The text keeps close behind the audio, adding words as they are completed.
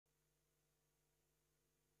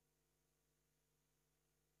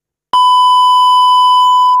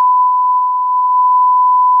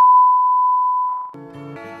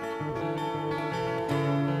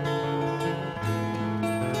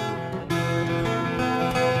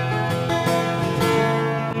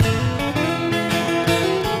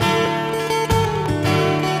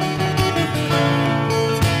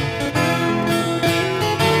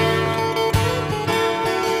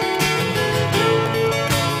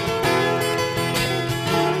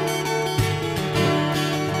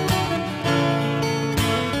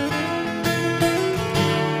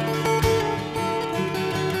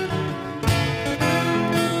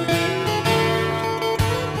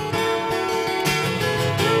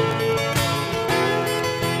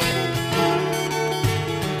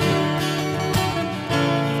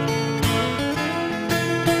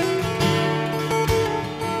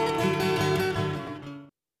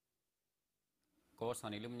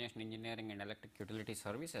Coordination Engineering and Electric Utility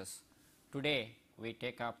Services. Today we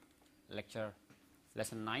take up lecture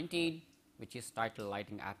lesson 19, which is titled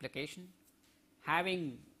Lighting Application.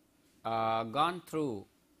 Having gone through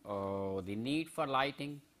the need for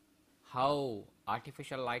lighting, how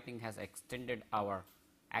artificial lighting has extended our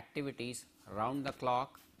activities round the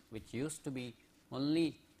clock, which used to be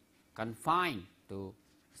only confined to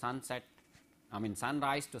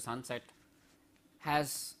sunrise to sunset,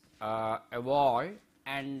 has evolved,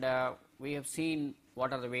 and we have seen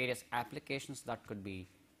what are the various applications that could be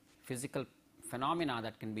physical phenomena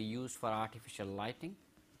that can be used for artificial lighting,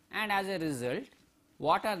 and as a result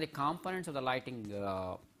what are the components of the lighting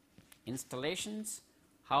installations,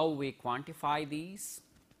 how we quantify these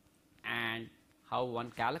and how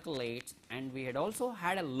one calculates, and we had also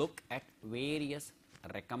had a look at various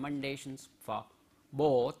recommendations for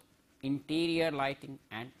both interior lighting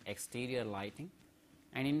and exterior lighting.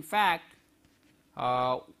 And in fact,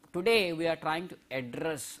 today we are trying to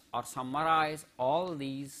address or summarize all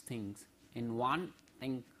these things in one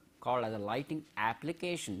thing called as a lighting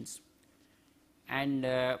applications. And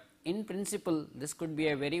in principle this could be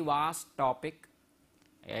a very vast topic.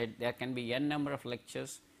 There can be n number of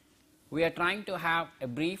lectures. We are trying to have a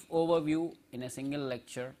brief overview in a single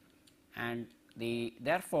lecture, and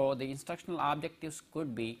therefore the instructional objectives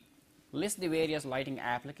could be: list the various lighting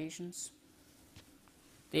applications,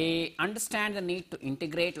 they understand the need to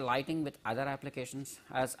integrate lighting with other applications,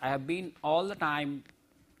 as I have been all the time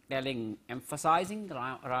emphasizing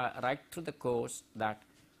right through the course that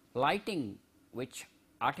lighting, which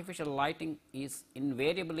artificial lighting, is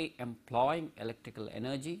invariably employing electrical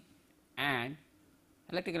energy, and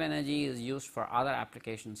electrical energy is used for other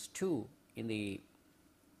applications too in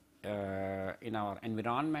our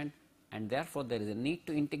environment, and therefore there is a need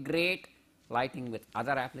to integrate lighting with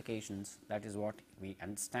other applications. That is what we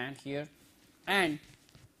understand here. And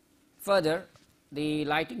further, the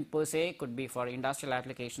lighting per se could be for industrial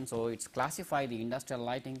applications, so it's classify the industrial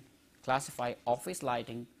lighting, classify office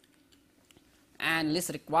lighting, and list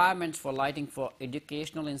requirements for lighting for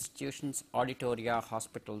educational institutions, auditoria,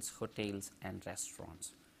 hospitals, hotels and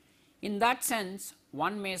restaurants. In that sense,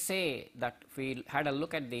 one may say that if we had a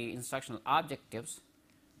look at the instructional objectives,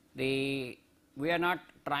 we are not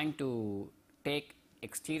trying to take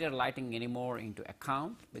exterior lighting anymore into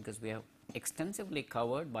account, because we have extensively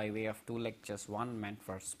covered by way of two lectures, one meant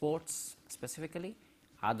for sports specifically,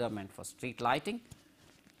 other meant for street lighting.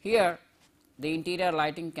 Here the interior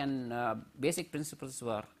lighting basic principles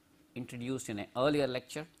were introduced in an earlier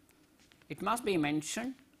lecture. It must be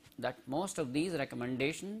mentioned that most of these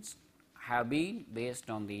recommendations have been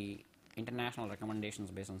based on the international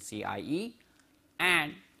recommendations based on CIE,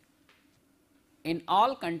 and in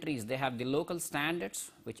all countries they have the local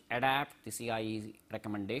standards which adapt the CIE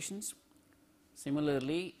recommendations.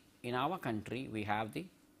 Similarly, in our country we have the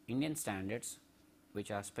Indian standards which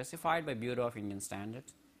are specified by Bureau of Indian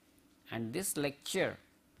Standards, and this lecture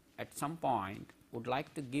at some point would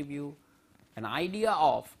like to give you an idea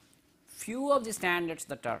of few of the standards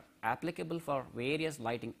that are applicable for various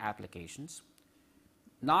lighting applications,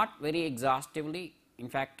 not very exhaustively. In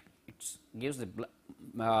fact, it gives the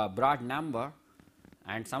broad number,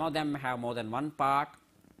 and some of them have more than one part.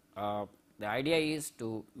 The idea is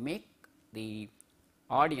to make the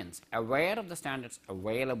audience aware of the standards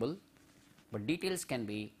available, but details can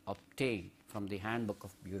be obtained from the handbook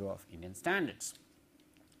of Bureau of Indian Standards.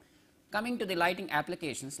 Coming to the lighting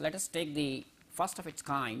applications, let us take the first of its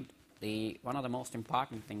kind, one of the most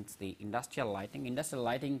important things, the industrial lighting. Industrial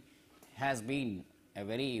lighting has been a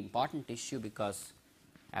very important issue because,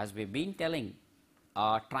 as we have been telling,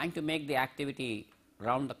 trying to make the activity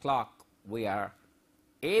round the clock, we are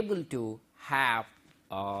able to have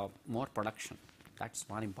more production. That is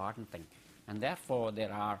one important thing, and therefore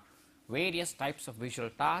there are various types of visual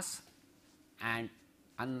tasks, and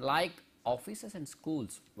unlike offices and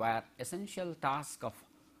schools where essential task of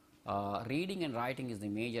reading and writing is the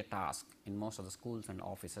major task in most of the schools and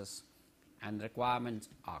offices, and the requirements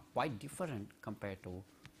are quite different compared to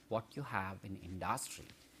what you have in industry.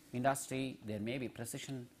 Industry, there may be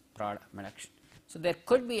precision production. So there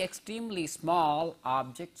could be extremely small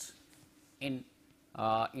objects in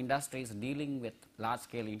industries dealing with large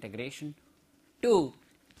scale integration, to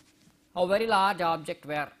a very large object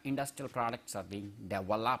where industrial products are being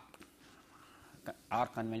developed, or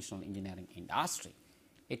conventional engineering industry.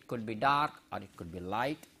 It could be dark or it could be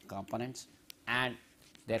light components, and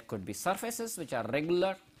there could be surfaces which are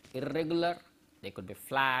regular, irregular, they could be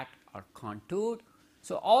flat or contoured.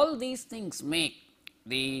 So all these things make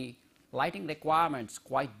the lighting requirements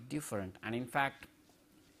quite different, and in fact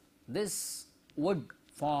this would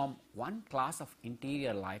form one class of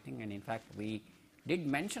interior lighting, and in fact we did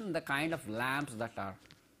mention the kind of lamps that are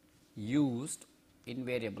used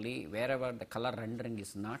invariably wherever the color rendering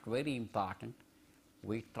is not very important.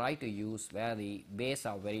 We try to use where the bays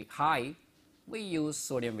are very high, we use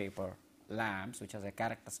sodium vapor lamps which has a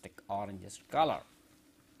characteristic orangish color.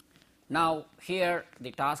 Now here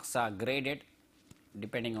the tasks are graded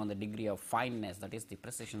depending on the degree of fineness, that is the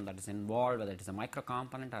precision that is involved, whether it is a micro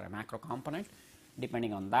component or a macro component,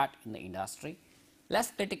 depending on that in the industry.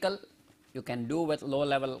 Less critical you can do with low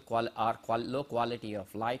level low quality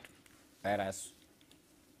of light, whereas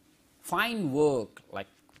fine work like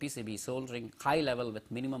PCB soldering, high level with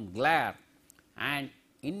minimum glare, and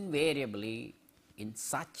invariably in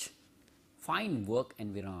such fine work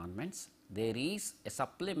environments there is a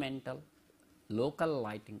supplemental local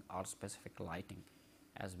lighting or specific lighting.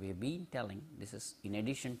 As we have been telling, this is in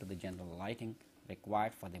addition to the general lighting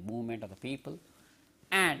required for the movement of the people,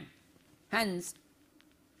 and hence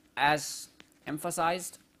as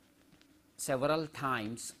emphasized several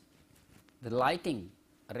times, the lighting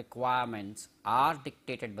requirements are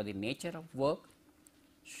dictated by the nature of work,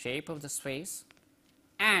 shape of the space,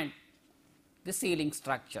 and the ceiling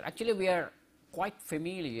structure. Actually we are quite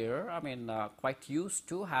familiar, quite used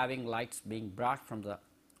to having lights being brought from the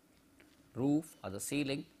roof or the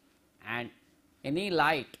ceiling, and any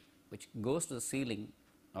light which goes to the ceiling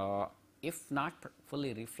if not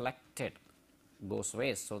fully reflected goes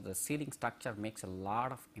waste. So the ceiling structure makes a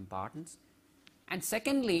lot of importance. And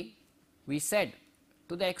secondly, we said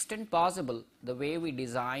to the extent possible the way we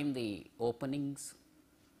design the openings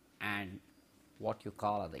and what you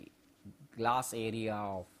call the glass area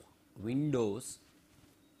of windows,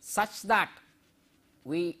 such that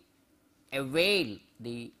we avail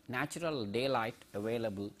the natural daylight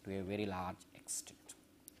available to a very large extent.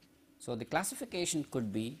 So the classification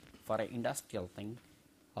could be for an industrial thing,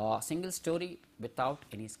 single story without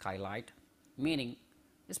any skylight, meaning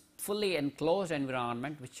this fully enclosed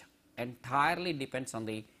environment which entirely depends on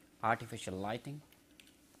the artificial lighting.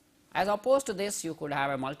 As opposed to this, you could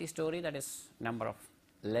have a multi-story, that is number of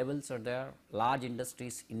levels are there. Large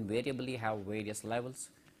industries invariably have various levels.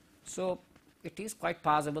 So it is quite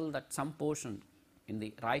possible that some portion in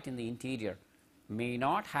the interior may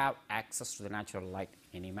not have access to the natural light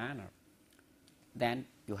in any manner. Then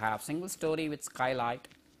you have single story with skylight,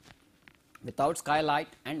 without skylight,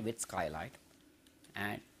 and with skylight.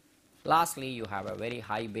 And lastly, you have a very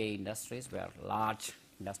high bay industries where large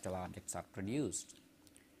industrial objects are produced.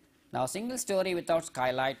 Now single story without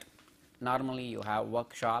skylight, normally you have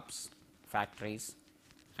workshops, factories,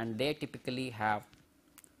 and they typically have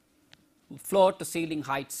floor to ceiling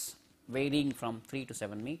heights varying from 3 to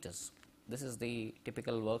 7 meters. This is the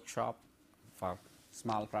typical workshop for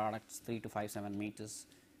small products. 3 to 7 meters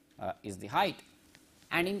is the height,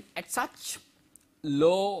 and at such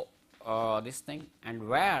low this thing, and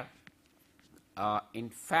where in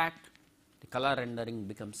fact the color rendering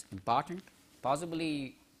becomes important,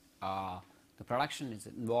 possibly the production is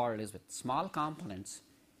involved is with small components,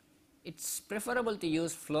 it's preferable to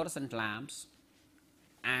use fluorescent lamps,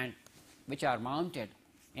 and which are mounted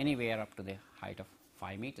anywhere up to the height of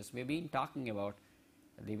 5 meters. We have been talking about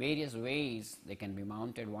the various ways they can be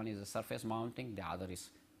mounted. One is a surface mounting, the other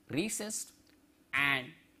is recessed, and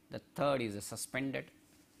the third is a suspended.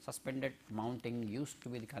 Suspended mounting used to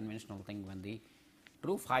be the conventional thing when the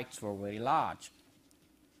roof heights were very large,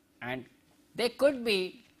 and they could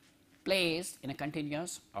be placed in a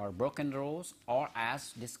continuous or broken rows, or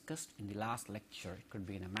as discussed in the last lecture, it could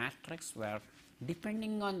be in a matrix where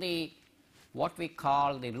depending on the what we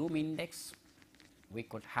call the room index, we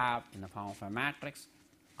could have in the form of a matrix.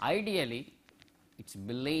 Ideally, it's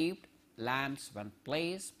believed lamps when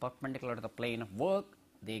placed perpendicular to the plane of work,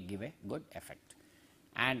 they give a good effect,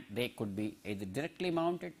 and they could be either directly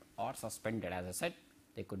mounted or suspended. As I said,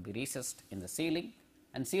 they could be recessed in the ceiling,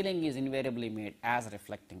 and ceiling is invariably made as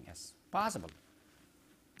reflecting as possible.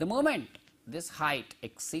 The moment this height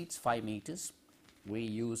exceeds 5 meters, we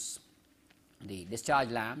use the discharge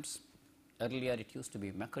lamps. Earlier it used to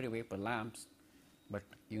be mercury vapor lamps, but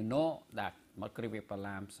you know that mercury vapor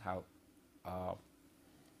lamps have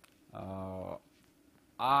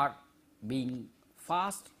are being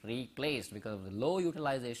fast replaced because of the low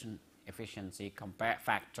utilization efficiency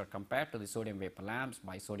factor compared to the sodium vapor lamps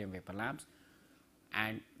by sodium vapor lamps.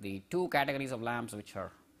 And the two categories of lamps which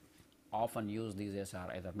are often used these days are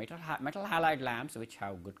either metal halide lamps, which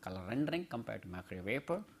have good color rendering compared to mercury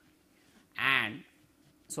vapor, and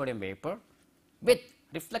sodium vapor with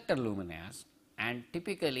reflector luminaires, and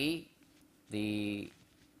typically the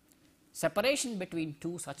separation between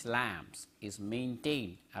two such lamps is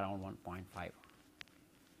maintained around 1.5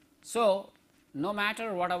 So, no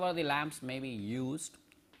matter whatever the lamps may be used,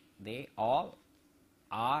 they all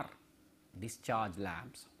are discharge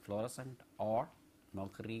lamps, fluorescent or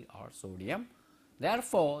mercury or sodium.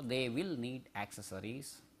 Therefore, they will need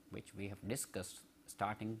accessories which we have discussed,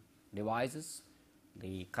 starting devices,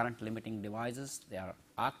 the current limiting devices, they are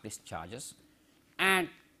arc discharges, and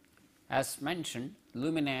as mentioned,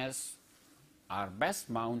 luminaires are best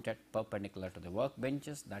mounted perpendicular to the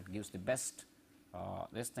workbenches. That gives the best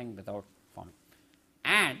this thing without forming.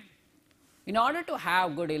 And in order to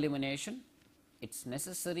have good illumination, it is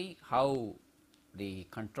necessary how the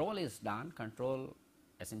control is done. Control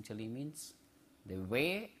essentially means the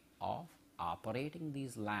way of operating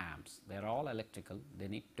these lamps. They are all electrical, they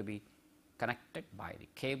need to be connected by the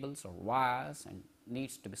cables or wires and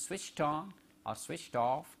needs to be switched on or switched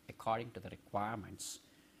off according to the requirements.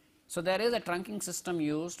 So, there is a trunking system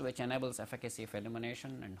used which enables efficacy of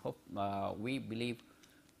illumination, and hope we believe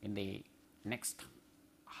in the next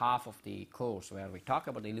half of the course where we talk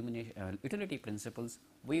about the illumination utility principles,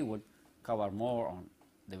 we would cover more on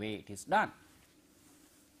the way it is done.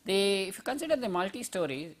 If you consider the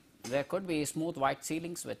multi-story, there could be smooth white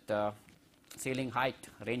ceilings with ceiling height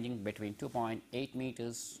ranging between 2.8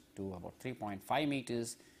 meters to about 3.5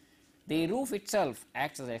 meters. The roof itself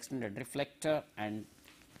acts as an extended reflector, and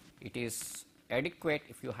it is adequate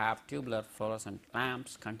if you have tubular fluorescent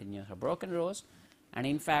lamps, continuous or broken rows. And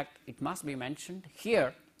in fact, it must be mentioned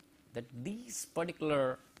here that these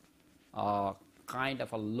particular kind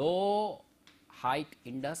of a low height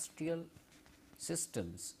industrial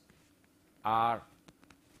systems are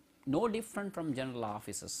no different from general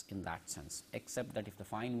offices in that sense, except that if the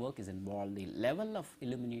fine work is involved, the level of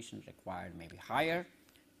illumination required may be higher,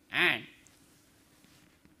 and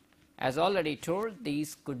as already told,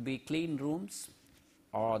 these could be clean rooms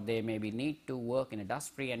or they may be need to work in a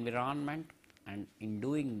dust free environment, and in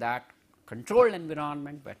doing that controlled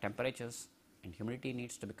environment where temperatures and humidity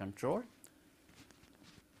needs to be controlled,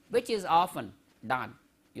 which is often done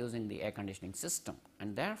using the air conditioning system,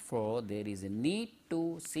 and therefore, there is a need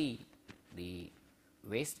to see the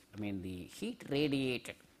the heat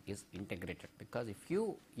radiated is integrated, because if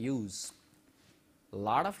you use a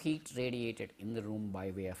lot of heat radiated in the room by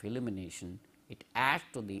way of illumination, it adds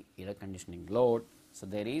to the air conditioning load. So,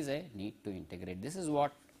 there is a need to integrate. This is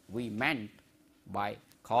what we meant by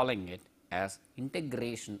calling it as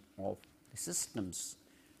integration of the systems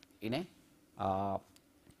in a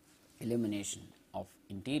illumination of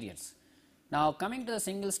interiors. Now, coming to the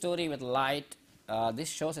single story with light, this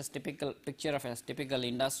shows a typical picture of a typical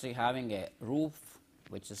industry having a roof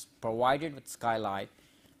which is provided with skylight,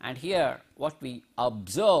 and here what we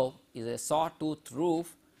observe is a sawtooth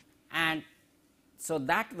roof, and so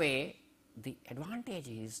that way the advantage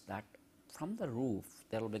is that from the roof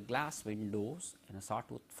there will be glass windows in a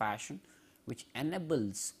sawtooth fashion, which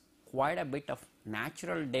enables quite a bit of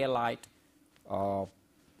natural daylight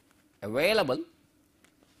available,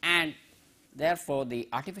 and therefore, the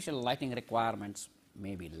artificial lighting requirements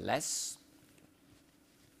may be less.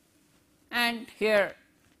 And here,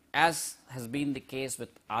 as has been the case with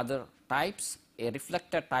other types, a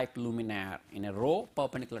reflector type luminaire in a row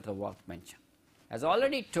perpendicular to the workbench. As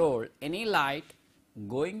already told, any light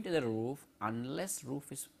going to the roof, unless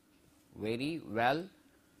roof is very well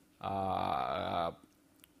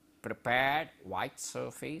prepared white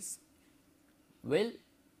surface, will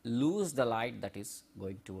lose the light that is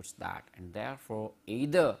going towards that, and therefore,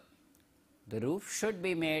 either the roof should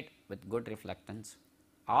be made with good reflectance.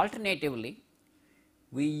 Alternatively,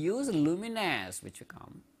 we use luminaires which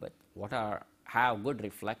come with have good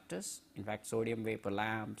reflectors. In fact, sodium vapor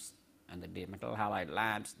lamps and the metal halide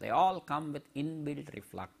lamps, they all come with inbuilt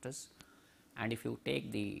reflectors, and if you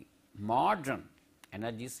take the modern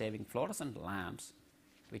energy saving fluorescent lamps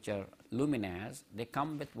which are luminaires, they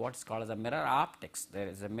come with what is called as a mirror optics. There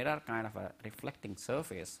is a mirror kind of a reflecting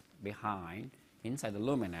surface behind inside the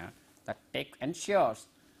luminaire that ensures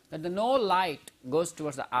that no light goes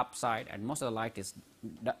towards the upside, and most of the light is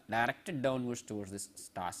directed downwards towards this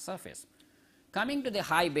star surface. Coming to the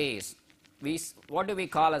high bays, what do we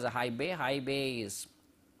call as a high bay? High bay is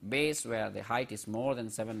base where the height is more than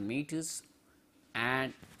 7 meters,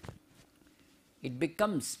 and it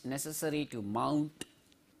becomes necessary to mount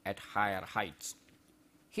at higher heights.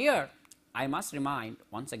 Here I must remind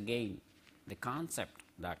once again the concept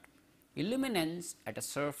that illuminance at a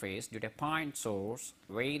surface due to a point source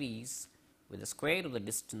varies with the square of the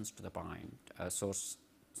distance to the point source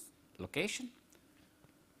location,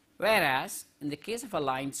 whereas in the case of a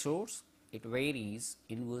line source it varies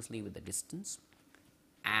inversely with the distance,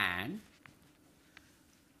 and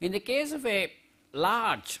in the case of a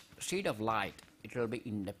large sheet of light it will be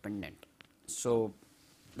independent. So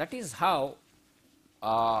that is how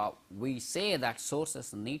we say that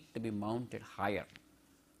sources need to be mounted higher.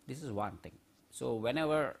 This is one thing. So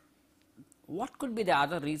whenever, what could be the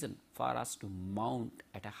other reason for us to mount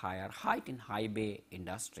at a higher height in high bay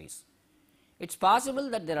industries? It's possible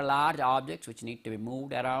that there are large objects which need to be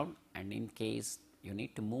moved around, and in case you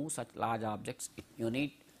need to move such large objects,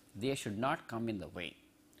 they should not come in the way.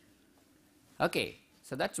 Okay,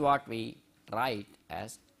 so that's what we write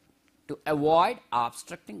as to avoid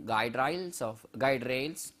obstructing guide rails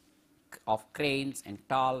of cranes and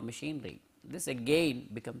tall machinery. This again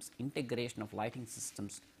becomes integration of lighting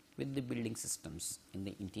systems with the building systems in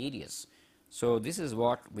the interiors. So this is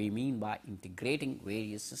what we mean by integrating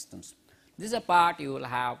various systems. This is a part you will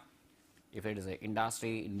have if it is an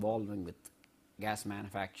industry involving with gas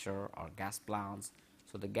manufacture or gas plants.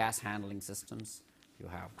 So the gas handling systems, you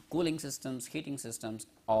have cooling systems, heating systems,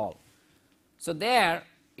 all. So there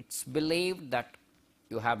it's believed that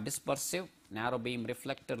you have dispersive narrow beam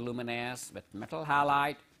reflector luminaires with metal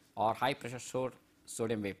halide or high pressure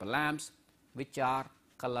sodium vapor lamps which are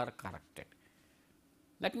color corrected.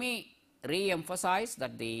 Let me re-emphasize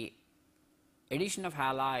that the addition of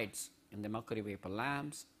halides in the mercury vapor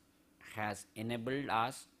lamps has enabled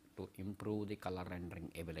us to improve the color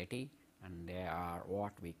rendering ability, and they are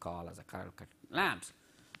what we call as a color corrected lamps.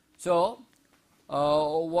 So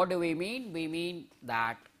what do we mean? We mean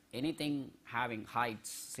that anything having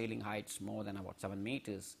heights, ceiling heights more than about 7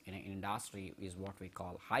 meters in an industry is what we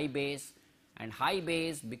call high bays, and high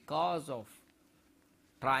bays, because of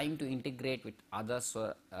trying to integrate with other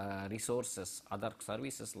resources, other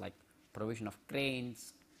services like provision of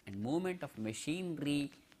cranes and movement of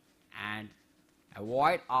machinery and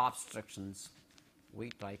avoid obstructions, we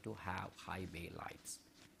try to have high bay lights.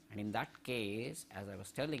 And in that case, as I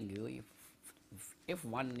was telling you, if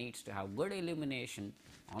one needs to have good illumination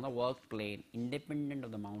on the work plane independent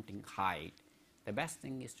of the mounting height, the best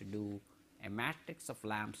thing is to do a matrix of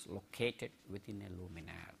lamps located within a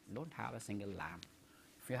luminaire. Don't have a single lamp.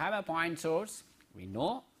 If you have a point source, we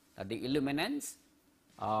know that the illuminance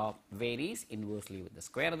varies inversely with the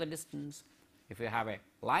square of the distance. If you have a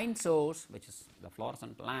line source, which is the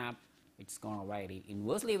fluorescent lamp, it's going to vary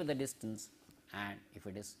inversely with the distance, and if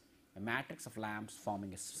it is a matrix of lamps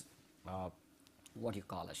forming a what you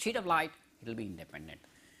call a sheet of light, it will be independent.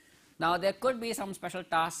 Now there could be some special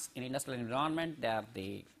tasks in industrial environment there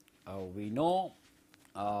we know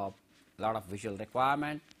a lot of visual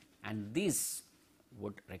requirement, and this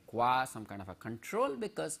would require some kind of a control,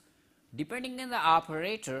 because depending on the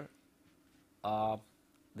operator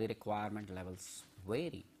the requirement levels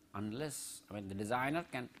vary, unless the designer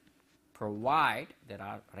can provide, there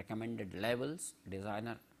are recommended levels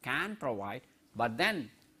designer can provide, but then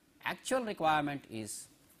actual requirement is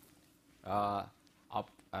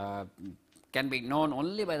can be known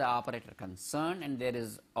only by the operator concerned, and there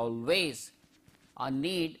is always a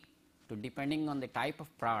need to, depending on the type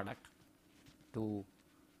of product, to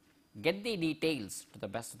get the details to the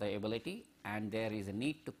best of the ability, and there is a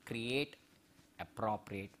need to create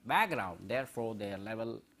appropriate background. Therefore, their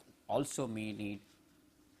level also may need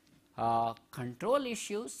control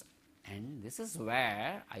issues, and this is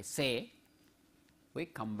where I say we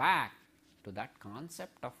come back to that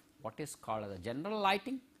concept of what is called as a general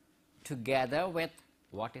lighting together with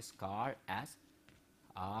what is called as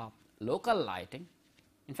local lighting.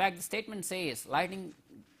 In fact, the statement says lighting,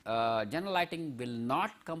 general lighting will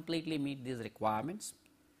not completely meet these requirements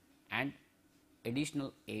and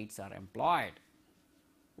additional aids are employed.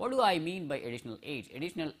 What do I mean by additional aids?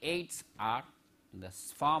 Additional aids are in the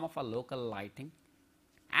form of a local lighting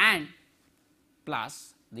and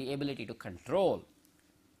plus the ability to control.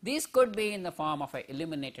 These could be in the form of an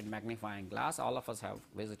illuminated magnifying glass. All of us have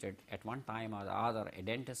visited at one time or the other a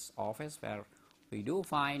dentist's office, where we do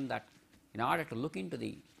find that in order to look into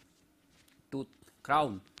the tooth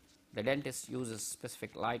crown, the dentist uses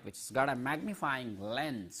specific light which has got a magnifying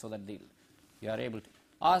lens, so that you are able to,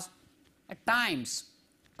 or at times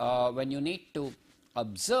when you need to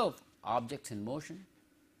observe objects in motion,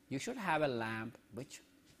 you should have a lamp which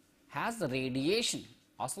has the radiation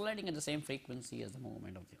oscillating at the same frequency as the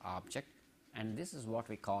movement of the object, and this is what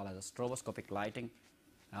we call as a stroboscopic lighting.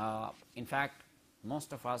 In fact,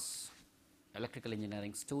 most of us electrical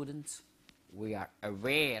engineering students, we are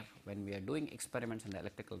aware when we are doing experiments in the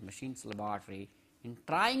electrical machines laboratory, in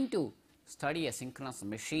trying to study a synchronous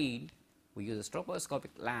machine, we use a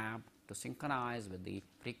stroboscopic lamp to synchronize with the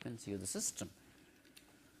frequency of the system.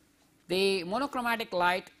 The monochromatic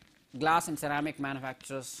light, glass and ceramic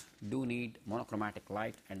manufacturers do need monochromatic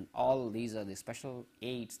light, and all these are the special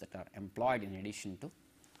aids that are employed in addition to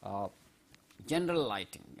general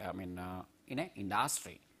lighting, I mean in an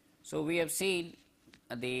industry. So we have seen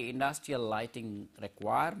the industrial lighting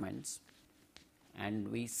requirements, and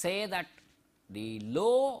we say that the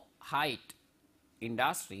low height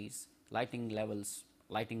industries lighting levels,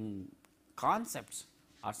 lighting concepts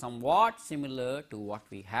are somewhat similar to what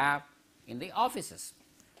we have in the offices.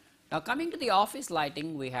 Now coming to the office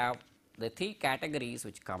lighting, we have the three categories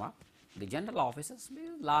which come up. The general offices,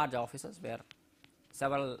 large offices where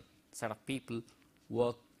several set of people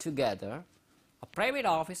work together. Private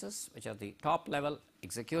offices, which are the top level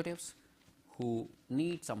executives who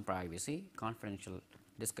need some privacy, confidential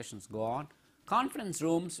discussions go on. Conference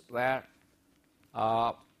rooms where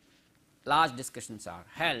large discussions are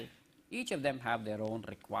held, each of them have their own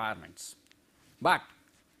requirements. But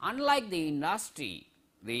unlike the industry,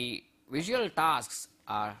 the visual tasks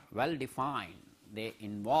are well defined. They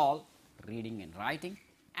involve reading and writing,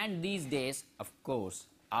 and these days, of course,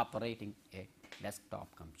 operating a desktop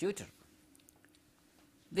computer.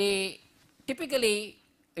 Typically,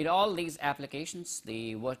 in all these applications,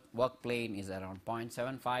 the work plane is around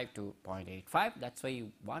 0.75 to 0.85. That's why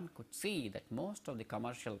one could see that most of the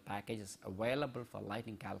commercial packages available for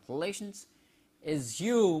lighting calculations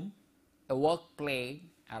assume a work plane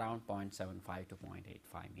around 0.75 to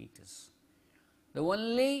 0.85 meters. The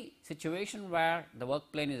only situation where the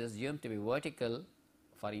work plane is assumed to be vertical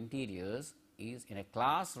for interiors is in a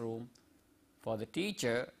classroom for the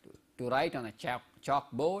teacher to write on a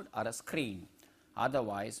chalkboard or a screen.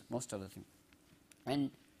 Otherwise, most of the thing.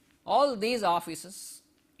 And all these offices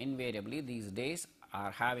invariably these days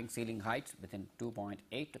are having ceiling heights within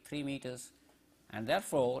 2.8 to 3 meters, and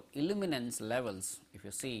therefore illuminance levels, if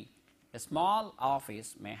you see, a small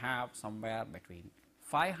office may have somewhere between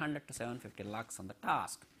 500 to 750 lux on the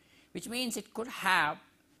task, which means it could have,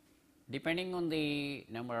 depending on the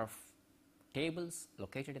number of tables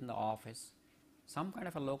located in the office, some kind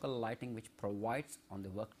of a local lighting which provides on the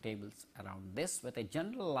work tables around this, with a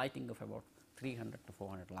general lighting of about 300 to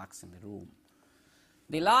 400 lux in the room.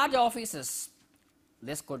 The large offices,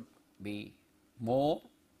 this could be more,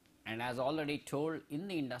 and as already told, in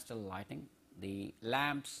the industrial lighting, the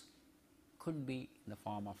lamps could be in the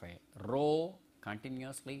form of a row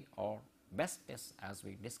continuously, or best is, as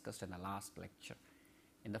we discussed in the last lecture,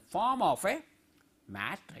 in the form of a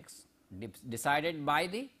matrix decided by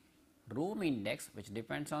the room index, which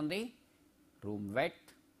depends on the room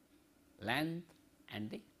width, length and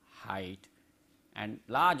the height. And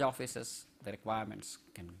large offices, the requirements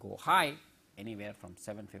can go high, anywhere from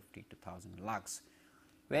 750 to 1000 lux.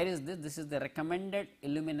 Where is this? This is the recommended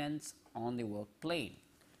illuminance on the work plane.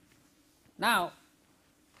 Now,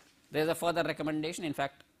 there is a further recommendation. In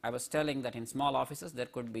fact, I was telling that in small offices there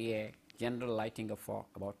could be a general lighting of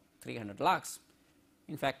about 300 lux.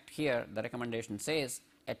 In fact, here the recommendation says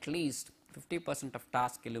at least 50% of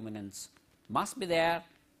task illuminance must be there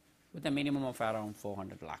with a minimum of around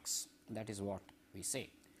 400 lux. That is what we say.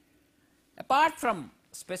 Apart from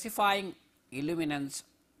specifying luminance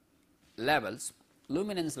levels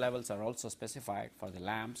are also specified for the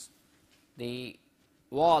lamps. The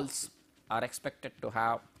walls are expected to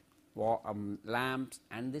have lamps,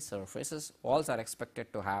 and the surfaces walls are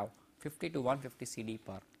expected to have 50 to 150 CD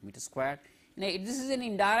per meter squared. This is an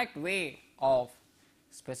indirect way of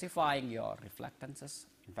specifying your reflectances.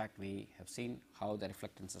 In fact, we have seen how the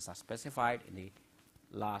reflectances are specified in the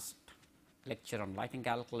last lecture on lighting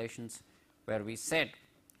calculations, where we said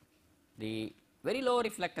the very low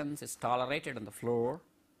reflectance is tolerated on the floor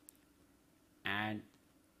and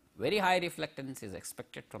very high reflectance is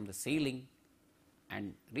expected from the ceiling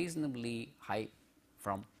and reasonably high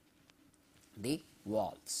from the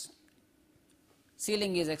walls.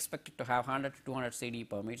 Ceiling is expected to have 100 to 200 CD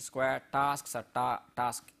per meter square. Tasks or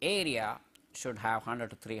task area should have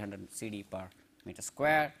 100 to 300 CD per meter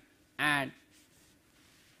square. And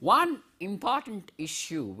one important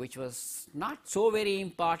issue which was not so very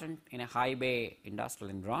important in a high bay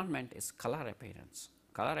industrial environment is color appearance.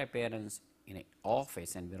 Color appearance in an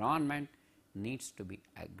office environment needs to be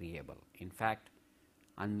agreeable. In fact,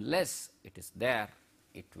 unless it is there,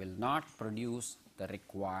 it will not produce the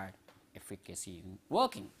required efficacy in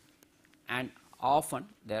working. And often,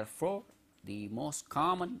 therefore, the most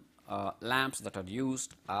common lamps that are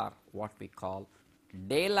used are what we call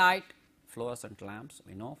daylight fluorescent lamps.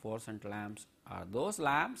 We know fluorescent lamps are those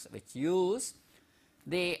lamps which use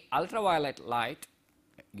the ultraviolet light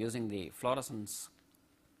using the fluorescence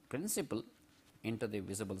principle into the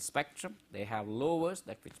visible spectrum. They have lowers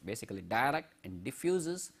that which basically direct, and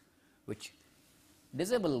diffuses which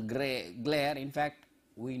disable glare. In fact,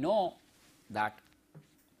 we know that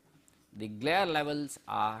the glare levels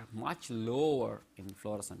are much lower in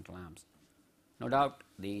fluorescent lamps. No doubt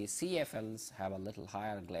the CFLs have a little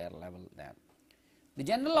higher glare level than. The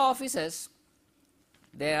general offices,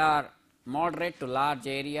 they are moderate to large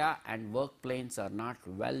area and work planes are not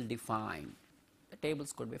well defined. The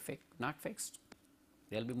tables could be not fixed,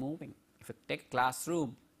 they will be moving. If you take a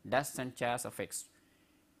classroom, desks and chairs are fixed.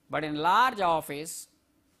 But in large office,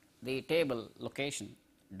 the table location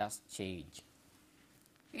does change.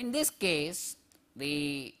 In this case,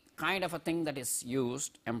 the kind of a thing that is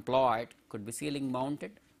used, employed, could be ceiling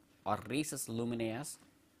mounted or recessed luminaires,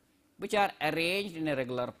 which are arranged in a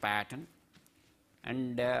regular pattern,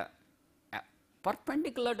 and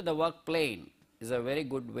perpendicular to the work plane is a very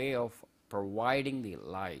good way of providing the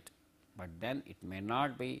light, but then it may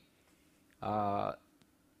not be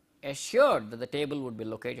assured that the table would be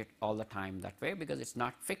located all the time that way, because it is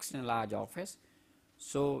not fixed in a large office.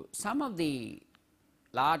 So, some of the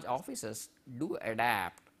large offices do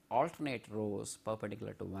adapt alternate rows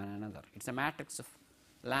perpendicular to one another. It is a matrix of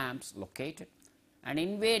lamps located, and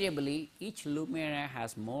invariably each luminaire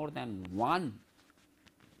has more than one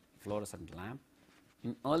fluorescent lamp.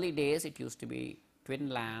 In early days it used to be twin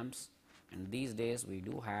lamps, and these days we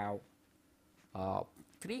do have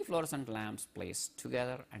 3 fluorescent lamps placed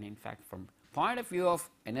together, and in fact from point of view of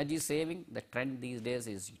energy saving, the trend these days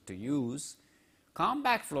is to use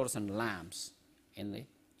compact fluorescent lamps in the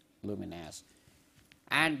luminaires,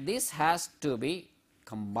 and this has to be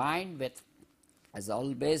combined with, as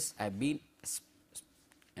always I have been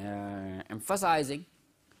emphasizing,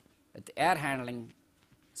 with the air handling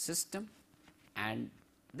system, and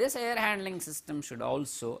this air handling system should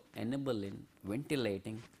also enable in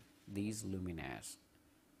ventilating these luminaires,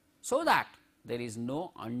 so that there is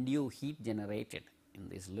no undue heat generated in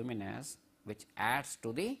these luminaires, which adds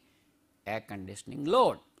to the air conditioning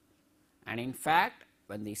load. And in fact,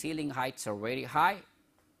 when the ceiling heights are very high,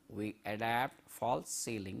 we adapt false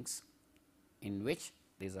ceilings in which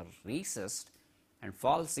these are recessed, and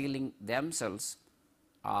false ceiling themselves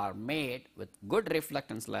are made with good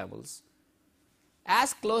reflectance levels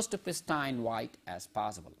as close to pristine white as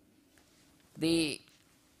possible.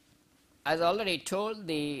 As already told,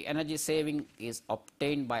 the energy saving is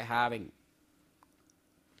obtained by having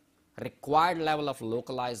required level of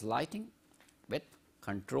localized lighting with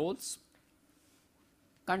controls.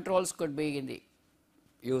 Controls could be in the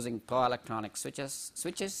using power electronic switches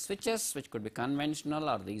which could be conventional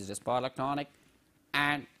or these days power electronic,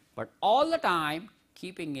 and but all the time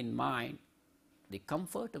keeping in mind the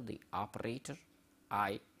comfort of the operator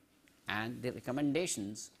eye and the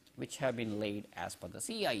recommendations which have been laid as per the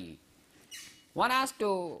CIE. One has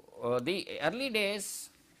to, the early days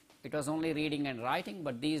it was only reading and writing,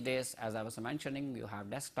 but these days, as I was mentioning, you have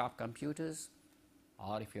desktop computers,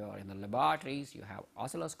 or if you are in the laboratories you have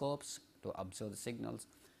oscilloscopes to observe the signals.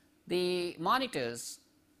 The monitors,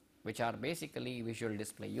 which are basically visual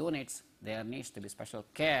display units, there needs to be special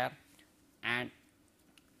care, and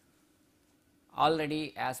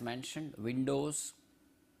already as mentioned, windows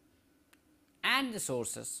and the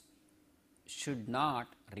sources should not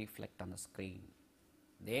reflect on the screen.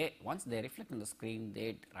 Once they reflect on the screen,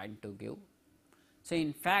 they try to give. So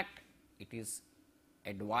in fact, it is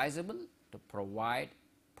advisable to provide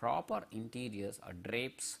proper interiors or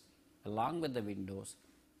drapes along with the windows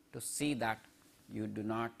to see that you do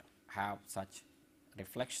not have such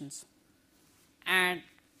reflections. And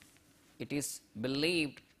it is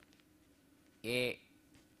believed a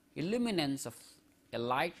illuminance of a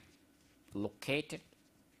light located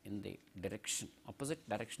in the direction, opposite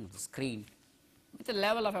direction of the screen with a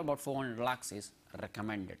level of about 400 lux is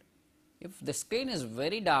recommended. If the screen is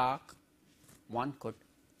very dark, one could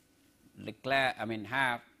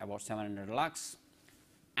have about 700 lux,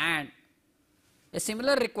 and a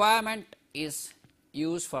similar requirement is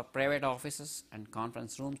used for private offices and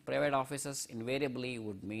conference rooms. Private offices invariably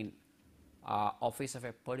would mean office of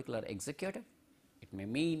a particular executive. It may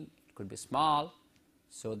mean it could be small,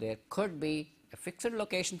 so there could be a fixed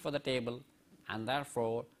location for the table, and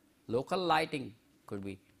therefore local lighting could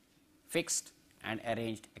be fixed and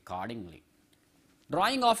arranged accordingly.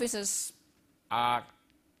 Drawing offices are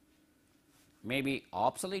maybe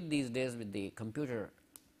obsolete these days with the computer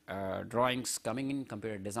drawings coming in,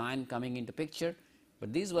 computer design coming into picture,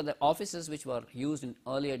 but these were the offices which were used in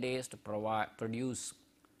earlier days to produce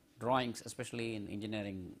drawings, especially in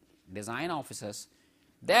engineering design offices.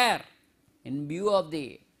 There, in view of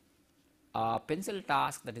the pencil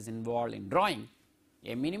task that is involved in drawing,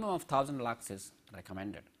 a minimum of 1000 lux is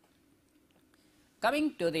recommended.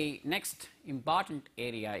 Coming to the next important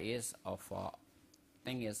area is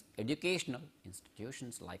educational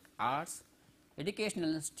institutions like ours.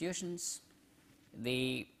 Educational institutions,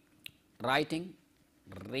 the writing,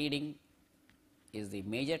 reading, is the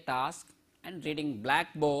major task, and reading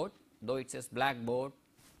blackboard, though it says blackboard,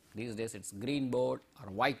 these days it is green board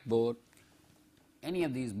or white board, any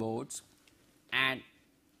of these boards, and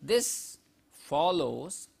this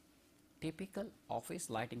follows typical office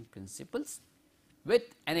lighting principles with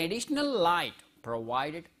an additional light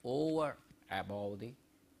provided over above the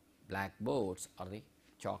blackboards or the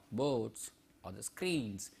chalkboards or the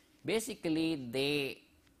screens. Basically, they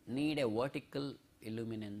need a vertical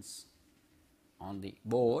illuminance on the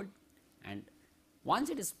board, and once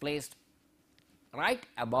it is placed right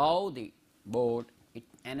above the board, it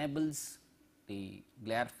enables the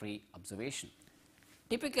glare free observation.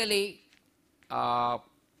 Typically,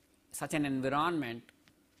 such an environment,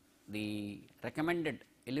 the recommended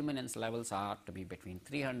illuminance levels are to be between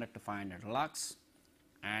 300 to 500 lux,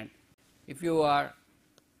 and if you are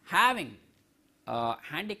having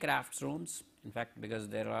handicrafts rooms, in fact, because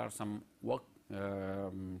there are some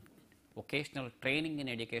vocational training in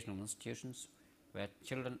educational institutions where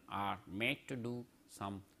children are made to do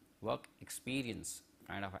some work experience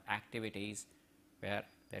kind of activities where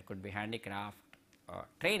there could be handicraft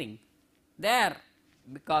training there,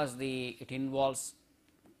 because it involves,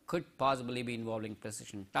 could possibly be involving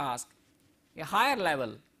precision task, a higher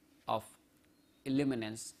level of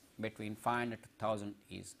illuminance between 500 to 1000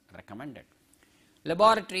 is recommended.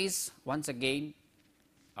 Laboratories once again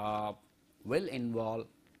will involve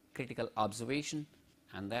critical observation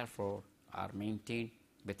and therefore are maintained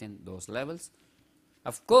within those levels.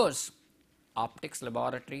 Of course, optics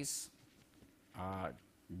laboratories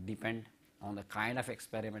depend on the kind of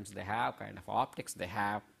experiments they have, kind of optics they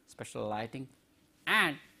have, special lighting,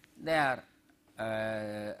 and there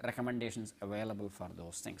are recommendations available for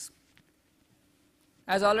those things.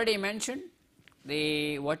 As already mentioned,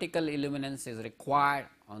 the vertical illuminance is required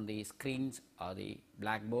on the screens or the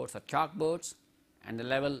blackboards or chalkboards, and the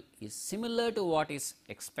level is similar to what is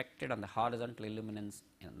expected on the horizontal illuminance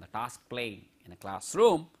in the task plane in a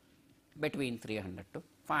classroom, between 300 to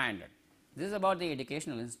 500. This is about the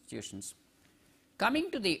educational institutions.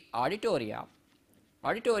 Coming to the auditoria,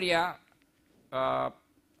 auditoria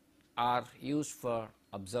are used for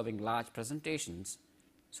observing large presentations.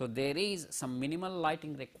 So, there is some minimal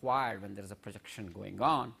lighting required when there is a projection going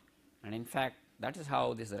on, and in fact, that is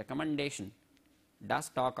how this recommendation does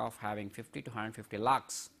talk of having 50 to 150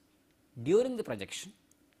 lux during the projection,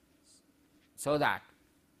 so that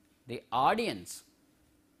the audience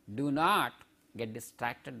do not get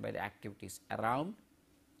distracted by the activities around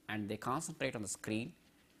and they concentrate on the screen.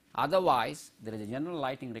 Otherwise, there is a general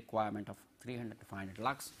lighting requirement of 300 to 500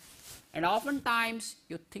 lux, and oftentimes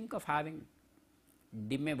you think of having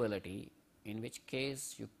dimmability, in which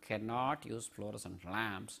case you cannot use fluorescent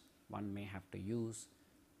lamps. One may have to use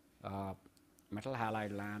metal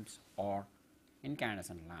halide lamps or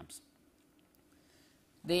incandescent lamps.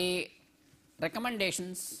 The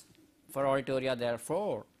recommendations for auditoria,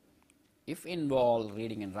 therefore, if involve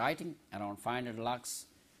reading and writing, around 500 lux,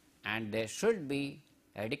 and there should be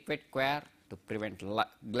adequate glare to prevent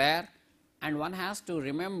glare, and one has to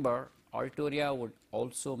remember auditoria would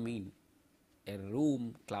also mean a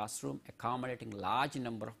room, classroom accommodating large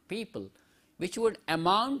number of people, which would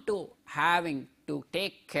amount to having to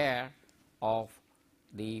take care of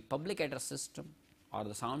the public address system or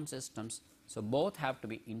the sound systems. So, both have to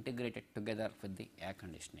be integrated together with the air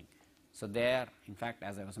conditioning. So, there, in fact,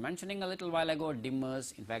 as I was mentioning a little while ago,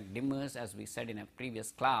 dimmers, in fact, dimmers, as we said in a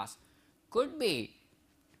previous class, could be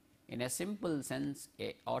in a simple sense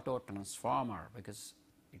a auto transformer, because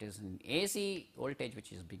it is an AC voltage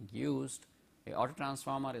which is being used. A auto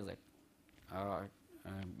transformer is a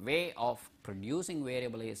way of producing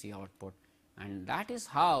variable AC output, and that is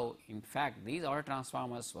how, in fact, these auto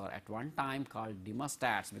transformers were at one time called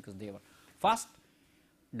dimmerstats, because they were first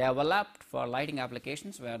developed for lighting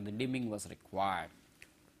applications where the dimming was required.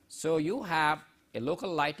 So, you have a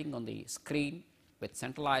local lighting on the screen with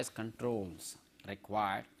centralized controls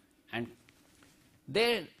required, and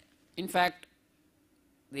there, in fact,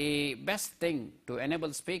 the best thing to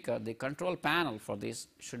enable speaker, the control panel for this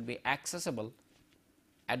should be accessible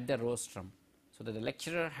at the rostrum, so that the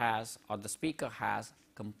lecturer has or the speaker has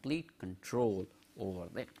complete control over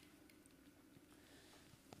it.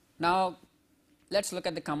 Now, let us look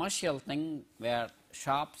at the commercial thing, where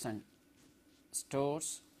shops and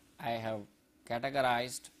stores, I have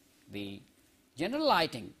categorized the general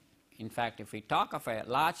lighting. In fact, if we talk of a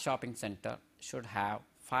large shopping center, should have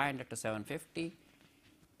 500 to 750,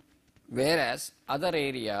 whereas other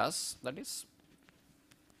areas, that is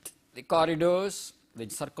the corridors, the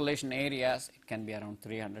circulation areas, it can be around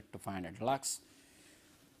 300 to 500 lux.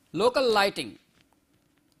 Local lighting,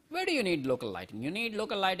 where do you need local lighting? You need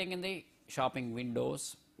local lighting in the shopping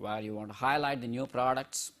windows where you want to highlight the new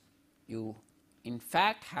products, you in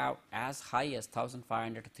fact have as high as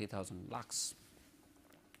 1500 to 3000 lux.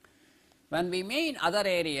 When we mean other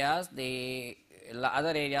areas, the other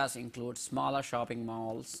areas include smaller shopping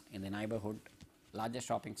malls in the neighborhood, larger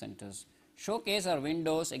shopping centers. Showcase or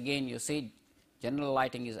windows, again you see general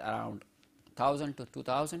lighting is around 1000 to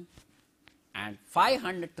 2000 and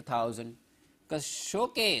 500 to 1000, because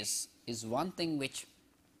showcase is one thing which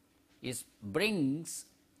brings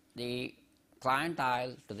the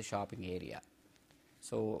clientele to the shopping area.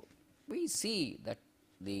 So we see that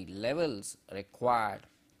the levels required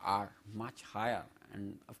are much higher,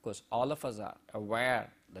 and of course all of us are aware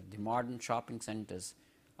that the modern shopping centers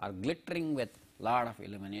are glittering with lot of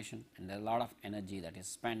illumination and there is a lot of energy that is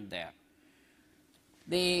spent there.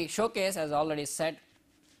 The showcase, as already said,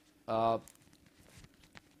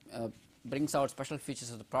 brings out special features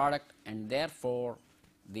of the product, and therefore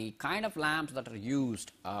the kind of lamps that are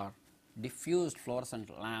used are diffused fluorescent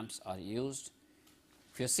lamps are used.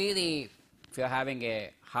 If you see if you are having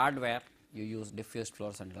a hardware, you use diffused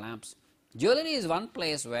fluorescent lamps. Jewelry is one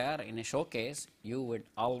place where in a showcase you would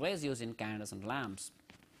always use incandescent lamps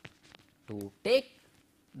to take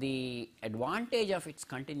the advantage of its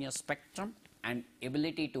continuous spectrum and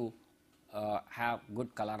ability to have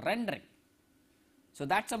good color rendering. So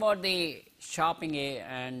that's about the shopping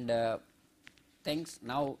and things.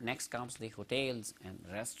 Now next comes the hotels and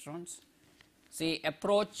restaurants. See,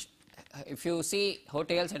 approach, if you see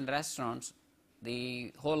hotels and restaurants,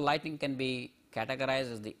 the whole lighting can be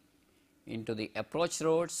categorized as into the approach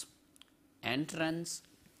roads, entrance,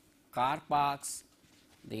 car parks.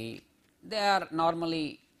 They are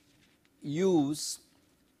normally use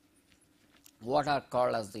what are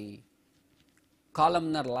called as the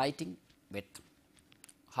columnar lighting with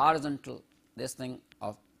horizontal this thing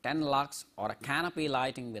of 10 lux or a canopy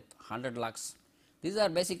lighting with 100 lux. These are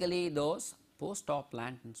basically those post-op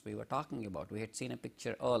lanterns we were talking about. We had seen a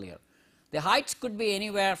picture earlier. The heights could be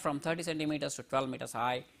anywhere from 30 centimeters to 12 meters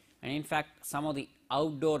high, and in fact some of the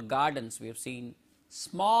outdoor gardens we have seen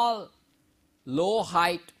small low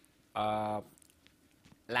height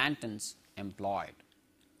lanterns employed.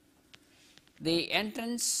 The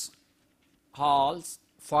entrance halls,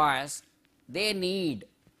 foyers, they need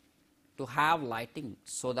to have lighting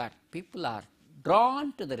so that people are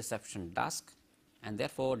drawn to the reception dusk, and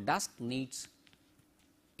therefore dusk needs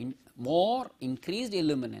more increased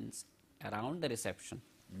illuminance around the reception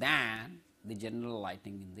than the general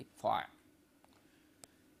lighting in the foyer.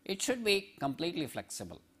 It should be completely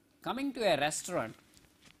flexible. Coming to a restaurant,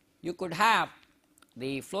 you could have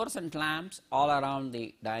the fluorescent lamps all around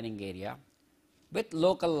the dining area with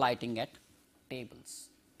local lighting at tables.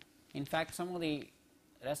 In fact, some of the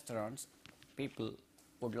restaurants, people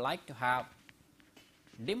would like to have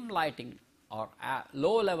dim lighting or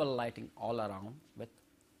low level lighting all around with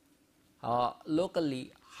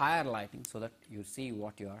locally higher lighting so that you see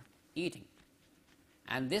what you are eating,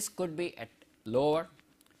 and this could be at lower.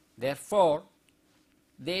 Therefore,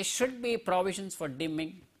 there should be provisions for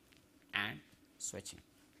dimming and switching,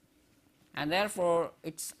 and therefore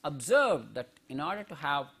it's observed that in order to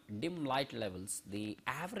have dim light levels, the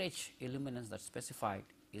average illuminance that's specified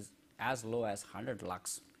is as low as 100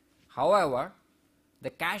 lux. However,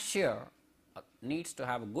 the cashier needs to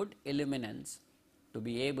have a good illuminance to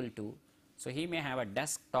be able to, so he may have a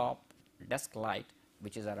desk light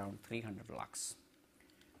which is around 300 lux.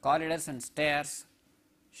 Corridors and stairs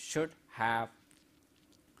should have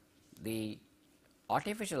the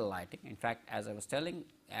artificial lighting. In fact, as I was telling,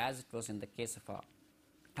 as it was in the case of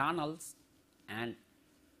tunnels and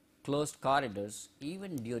closed corridors,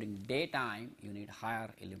 even during daytime you need higher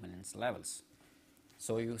illuminance levels.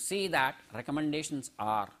 So you see that recommendations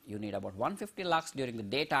are you need about 150 lux during the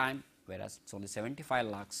daytime, whereas it's only 75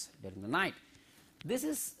 lux during the night. This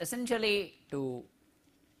is essentially to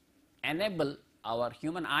enable our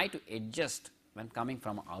human eye to adjust when coming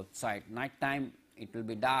from outside. Night time it will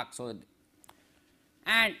be dark, so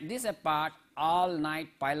and this apart, all night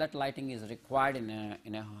pilot lighting is required in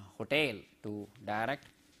a hotel to direct,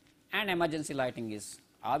 and emergency lighting is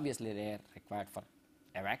obviously there required for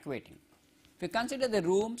evacuating. If you consider the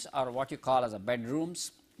rooms or what you call as a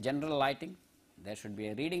bedrooms, general lighting, there should be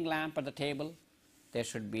a reading lamp at the table, there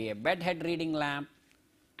should be a bed head reading lamp,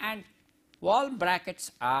 and wall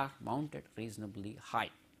brackets are mounted reasonably high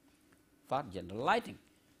for general lighting.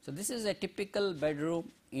 So this is a typical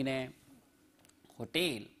bedroom in a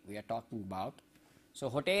hotel we are talking about. So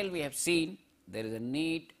hotel we have seen there is a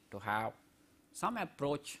need to have some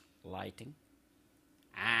approach lighting,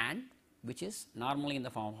 and which is normally in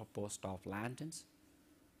the form of post-op lanterns.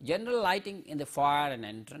 general lighting in the foyer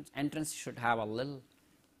and entrance should have a little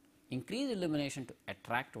increased illumination to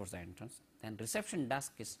attract towards the entrance. Then reception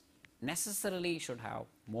desk is necessarily should have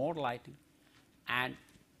more lighting, and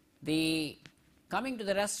the coming to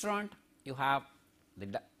the restaurant, you have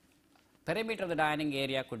the perimeter of the dining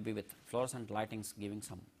area could be with fluorescent lightings giving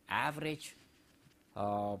some average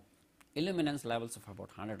illuminance levels of about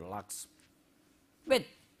 100 lux, with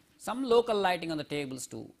some local lighting on the tables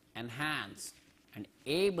to enhance and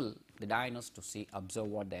able the diners to see, observe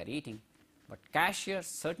what they are eating. But cashier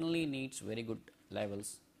certainly needs very good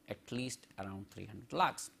levels, at least around 300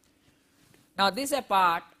 lux. Now, this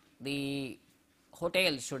apart, the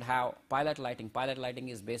hotel should have pilot lighting. Pilot lighting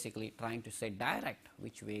is basically trying to say direct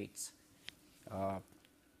which way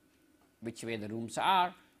the rooms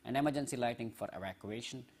are, and emergency lighting for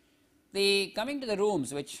evacuation. The coming to the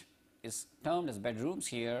rooms, which is termed as bedrooms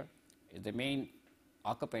here, is the main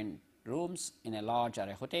occupant rooms in a lodge or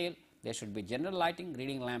a hotel. There should be general lighting,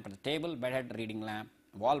 reading lamp at the table, bedhead, reading lamp,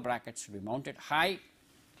 wall brackets should be mounted high,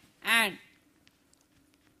 and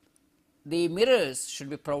the mirrors should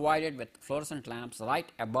be provided with fluorescent lamps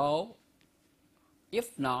right above,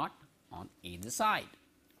 if not on either side.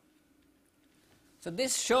 So,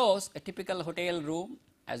 this shows a typical hotel room.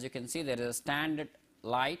 As you can see, there is a standard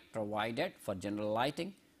light provided for general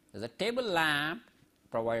lighting. There is a table lamp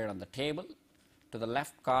provided on the table to the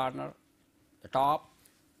left corner, the top,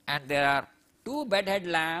 and there are two bedhead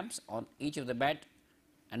lamps on each of the bed,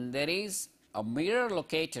 and there is a mirror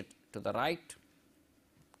located to the right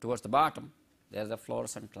towards the bottom. There is a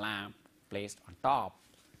fluorescent lamp placed on top.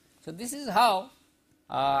 So, this is how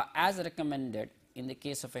as recommended in the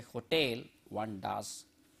case of a hotel one does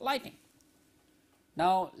lighting.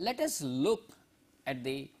 Now, let us look at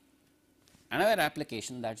the another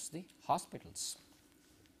application, that is the hospitals.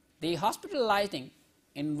 The hospital lighting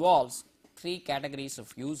involves three categories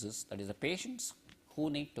of users, that is the patients who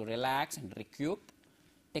need to relax and recoup,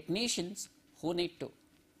 technicians who need to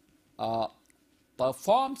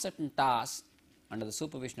perform certain tasks under the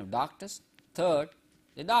supervision of doctors, third,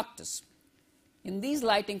 the doctors. In these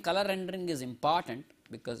lighting, color rendering is important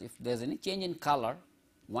because if there is any change in color,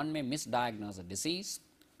 one may misdiagnose a disease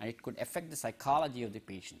and it could affect the psychology of the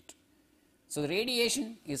patient. So, the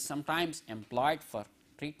radiation is sometimes employed for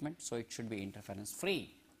treatment, so it should be interference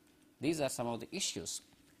free. These are some of the issues.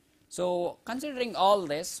 So, considering all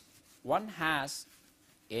this, one has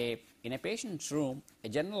in a patient's room a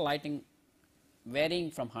general lighting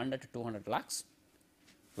varying from 100 to 200 lux,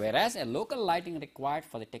 whereas a local lighting required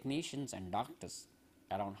for the technicians and doctors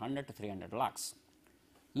around 100 to 300 lux.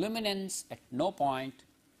 Luminance at no point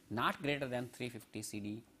not greater than 350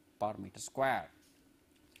 CD per meter square.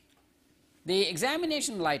 The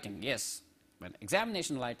examination lighting, yes, when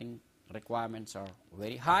examination lighting requirements are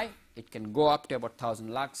very high, it can go up to about 1000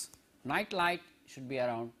 lux. Night light should be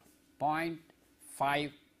around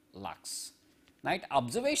 0.5 lux. Night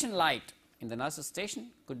observation light in the nurse's station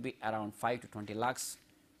could be around 5 to 20 lux.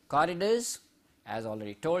 Corridors, as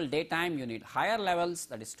already told, daytime you need higher levels,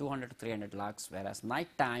 that is 200 to 300 lux, whereas night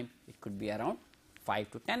time it could be around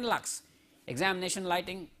 5 to 10 lux. Examination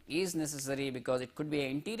lighting is necessary because it could be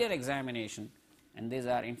an interior examination, and these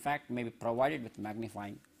are in fact may be provided with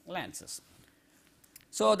magnifying lenses.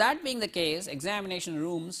 So, that being the case, examination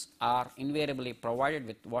rooms are invariably provided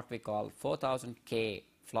with what we call 4000 K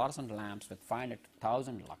fluorescent lamps with 500 to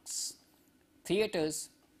 1000 lux. Theatres,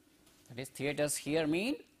 that is theatres here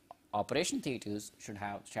mean operation theatres, should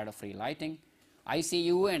have shadow free lighting.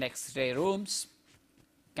 ICU and X-ray rooms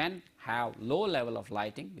can have low level of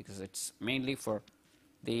lighting because it is mainly for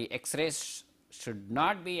the X-rays should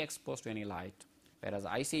not be exposed to any light, whereas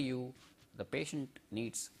ICU the patient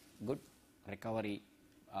needs good recovery,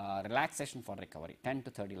 relaxation for recovery, 10 to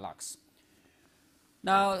 30 lux.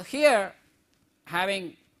 Now, here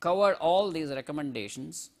having covered all these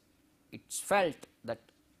recommendations, it is felt that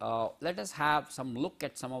let us have some look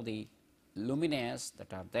at some of the luminaires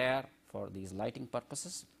that are there for these lighting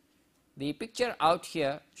purposes. The picture out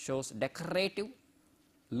here shows decorative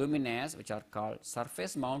luminaires which are called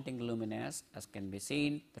surface mounting luminaires, as can be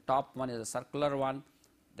seen. The top one is a circular one,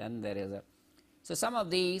 then there is a. So, some of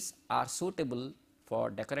these are suitable for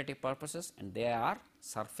decorative purposes and they are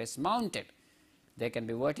surface mounted. They can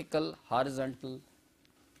be vertical, horizontal,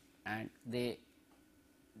 and these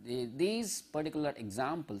particular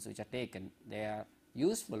examples which are taken, they are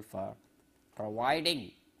useful for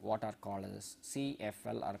providing what are called as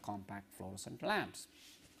CFL or compact fluorescent lamps.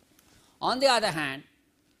 On the other hand,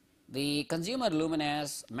 the consumer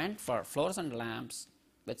luminaires meant for fluorescent lamps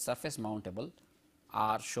with surface mountable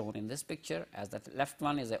are shown in this picture, as the left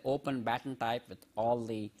one is an open batten type with all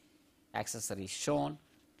the accessories shown.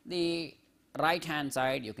 the right hand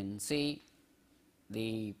side you can see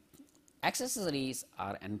the accessories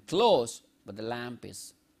are enclosed, but the lamp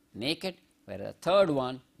is naked, whereas the third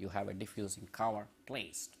one you have a diffusing cover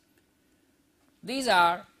placed. These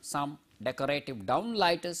are some decorative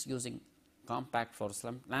downlighters using compact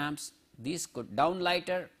fluorescent lamps. These could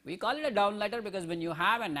downlighter, we call it a downlighter because when you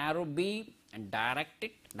have a narrow beam and direct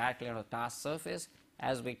it directly on the task surface,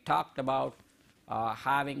 as we talked about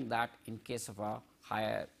having that in case of a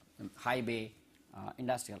high bay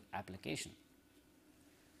industrial application.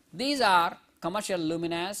 These are commercial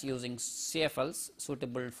luminaires using CFLs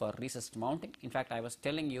suitable for recessed mounting. In fact, I was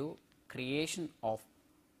telling you creation of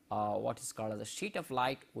what is called as a sheet of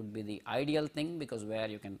light would be the ideal thing, because where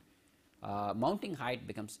you can mounting height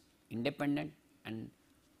becomes independent, and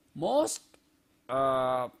most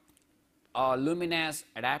luminaires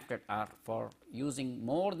adapted are for using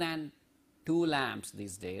more than 2 lamps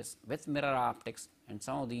these days with mirror optics, and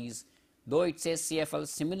some of these, though it says CFL,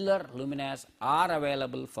 similar luminaires are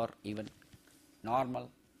available for even normal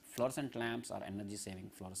fluorescent lamps or energy saving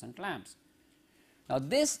fluorescent lamps. Now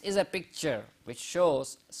this is a picture which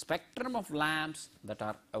shows spectrum of lamps that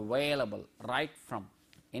are available, right from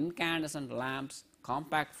incandescent lamps,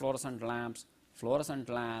 compact fluorescent lamps,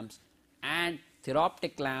 and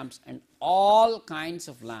therapeutic lamps, and all kinds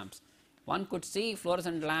of lamps. One could see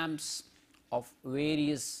fluorescent lamps of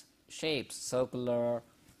various shapes, circular,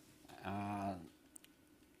 and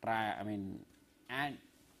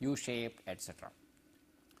U-shaped, etc.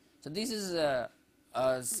 So this is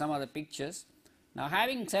some of the pictures. Now,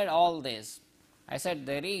 having said all this, I said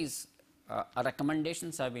there is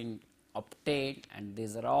recommendations have been obtained, and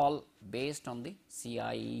these are all based on the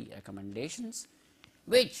CIE recommendations,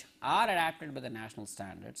 which are adapted by the national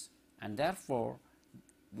standards, and therefore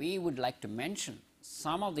we would like to mention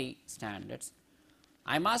some of the standards.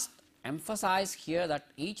 I must emphasize here that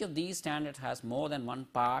each of these standards has more than one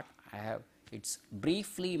part. It's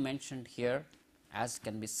briefly mentioned here. As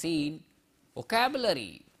can be seen,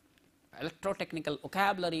 vocabulary, electrotechnical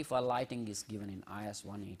vocabulary for lighting is given in IS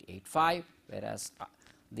 1885, whereas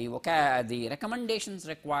the recommendations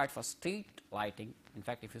required for street lighting, in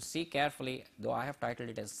fact if you see carefully, though I have titled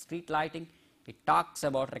it as street lighting, it talks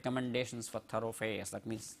about recommendations for thoroughfares, that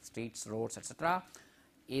means streets, roads, etc.,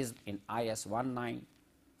 is in IS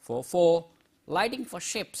 1944. Lighting for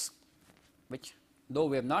ships, which though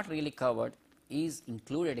we have not really covered, is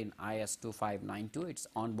included in IS 2592, it is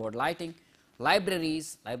onboard lighting.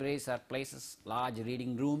 Libraries are places, large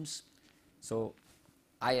reading rooms, so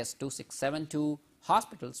IS 2672.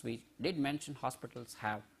 Hospitals, we did mention hospitals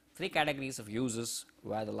have 3 categories of uses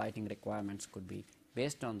where the lighting requirements could be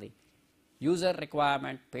based on the user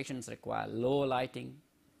requirement. Patients require low lighting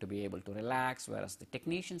to be able to relax, whereas the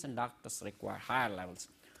technicians and doctors require higher levels.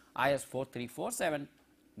 IS 4347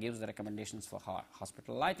 gives the recommendations for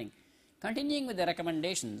hospital lighting. Continuing with the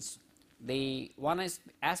recommendations, the one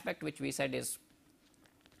aspect which we said is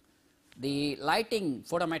the lighting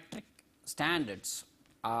photometric standards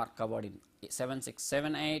are covered in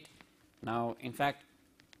 7678. Now, in fact,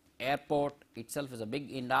 airport itself is a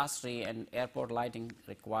big industry, and airport lighting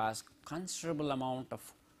requires considerable amount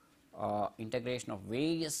of integration of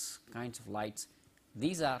various kinds of lights.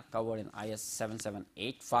 These are covered in IS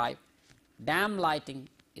 7785. Dam lighting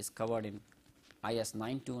is covered in IS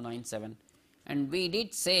 9297, and we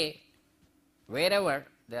did say wherever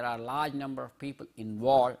there are large number of people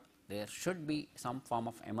involved, there should be some form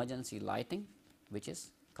of emergency lighting, which is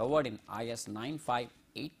covered in IS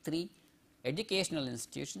 9583. Educational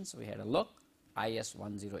institutions, we had a look, IS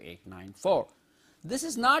 10894. This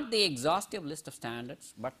is not the exhaustive list of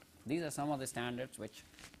standards, but these are some of the standards which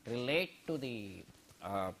relate to the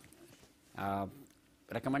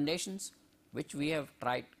recommendations which we have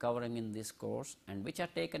tried covering in this course, and which are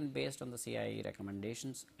taken based on the CIE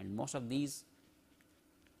recommendations, and most of these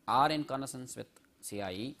are in consensus with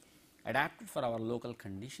CIE, adapted for our local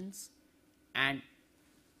conditions. And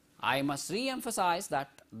I must re-emphasize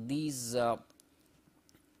that these are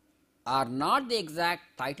not the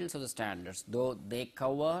exact titles of the standards, though they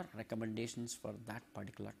cover recommendations for that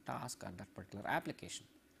particular task or that particular application.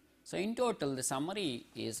 So in total, the summary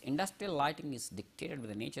is industrial lighting is dictated by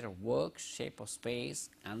the nature of work, shape of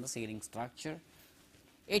space, and the ceiling structure.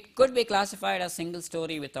 It could be classified as single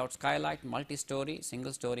story without skylight, multi-story,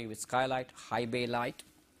 single story with skylight, high bay light.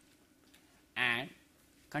 And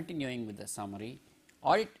continuing with the summary,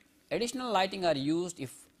 additional lighting are used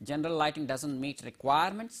if general lighting doesn't meet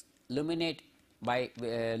requirements, illuminating by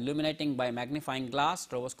magnifying glass,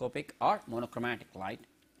 stroboscopic or monochromatic light.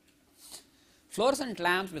 Fluorescent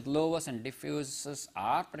lamps with lowers and diffusers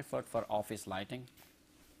are preferred for office lighting,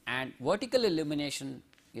 and vertical illumination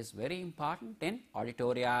is very important in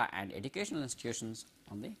auditoria and educational institutions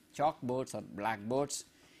on the chalkboards or blackboards.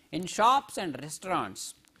 In shops and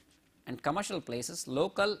restaurants and commercial places,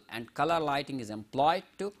 local and color lighting is employed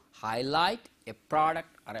to highlight a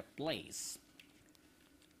product or a place.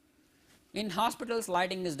 In hospitals,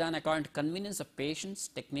 lighting is done according to convenience of patients,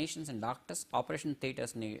 technicians and doctors. Operation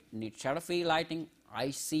theatres need shadow-free lighting.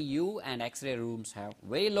 ICU and X-ray rooms have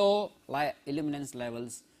very low illuminance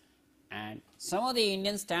levels, and some of the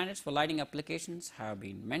Indian standards for lighting applications have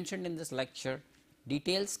been mentioned in this lecture.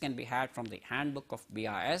 Details can be had from the handbook of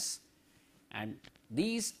BRS, and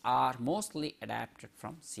these are mostly adapted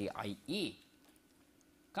from CIE.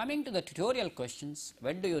 Coming to the tutorial questions,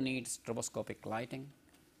 when do you need stroboscopic lighting?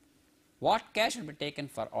 What care should be taken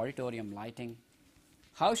for auditorium lighting?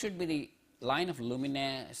 How should be the line of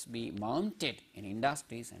luminaires be mounted in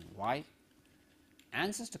industries and why?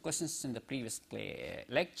 Answers to questions in the previous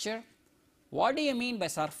lecture. What do you mean by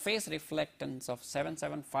surface reflectance of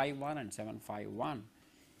 7751 and 751?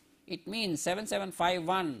 It means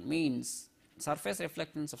 7751 means surface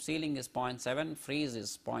reflectance of ceiling is 0.7, frieze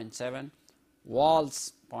is 0.7,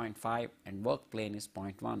 walls 0.5 and work plane is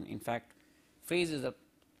 0.1. In fact, frieze is the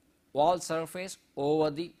wall surface over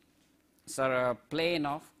the plane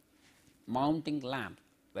of mounting lamp,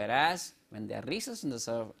 whereas when they are recessed in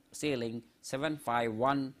the ceiling,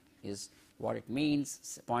 751 is what it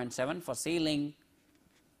means. 0.7 for ceiling,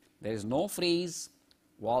 there is no frieze,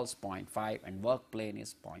 walls 0.5 and work plane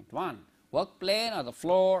is 0.1. Work plane or the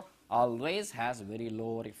floor always has very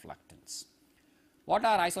low reflectance. What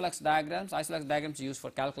are isolux diagrams? Isolux diagrams used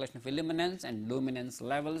for calculation of illuminance and luminance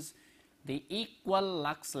levels. The equal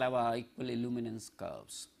lux level, equal illuminance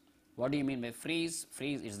curves. What do you mean by frieze?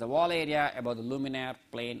 Frieze is the wall area above the luminaire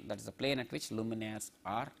plane, that is the plane at which luminaires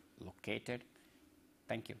are located.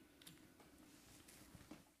 Thank you.